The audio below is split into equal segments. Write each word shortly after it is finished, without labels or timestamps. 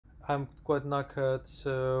I'm quite knackered,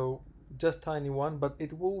 so just tiny one, but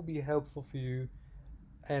it will be helpful for you,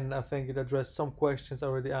 and I think it addressed some questions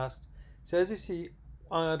already asked. So as you see,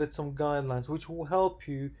 I added some guidelines which will help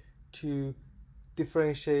you to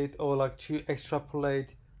differentiate or like to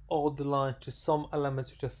extrapolate all the lines to some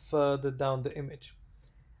elements which are further down the image.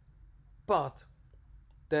 But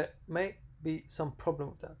there may be some problem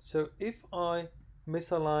with that. So if I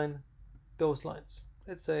misalign those lines,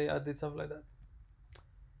 let's say I did something like that.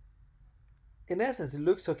 In essence, it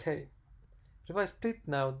looks okay. If I split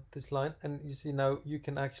now this line, and you see now you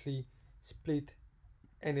can actually split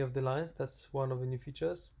any of the lines, that's one of the new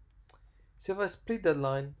features. So if I split that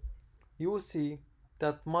line, you will see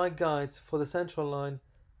that my guides for the central line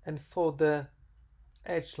and for the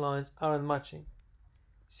edge lines aren't matching.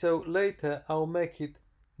 So later I'll make it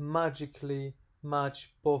magically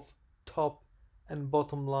match both top and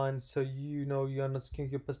bottom lines, so you know you are not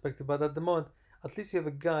skewing your perspective. But at the moment, at least you have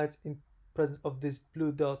a guide in presence of these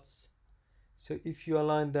blue dots. So if you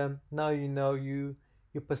align them, now you know your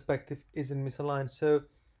perspective isn't misaligned. So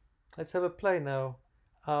let's have a play now.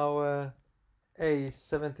 Our A is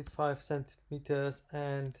 75 centimeters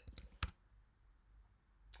and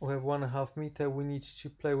we have 1.5 meter. We need to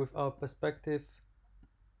play with our perspective.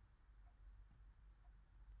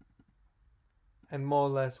 And more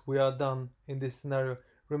or less we are done in this scenario.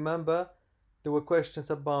 Remember, there were questions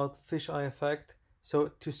about fisheye effect.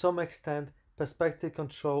 So to some extent, perspective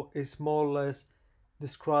control is more or less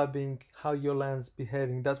describing how your lens is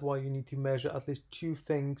behaving. That's why you need to measure at least two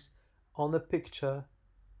things on a picture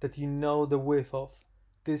that you know the width of.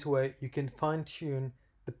 This way you can fine tune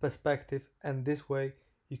the perspective, and this way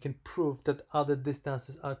you can prove that other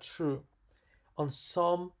distances are true. On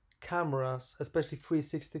some cameras, especially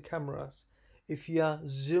 360 cameras, if you are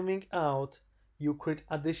zooming out, you create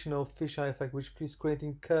additional fisheye effect, which is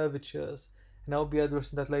creating curvatures. And I'll be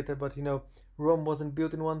addressing that later, but you know, Rome wasn't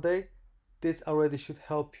built in one day. This already should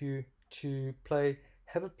help you to play.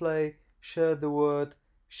 Have a play, share the word,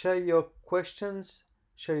 share your questions,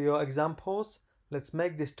 share your examples. Let's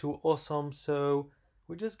make this tool awesome so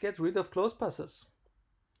we just get rid of close passes.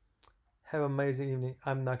 Have an amazing evening.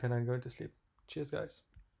 I'm not gonna go to sleep. Cheers, guys.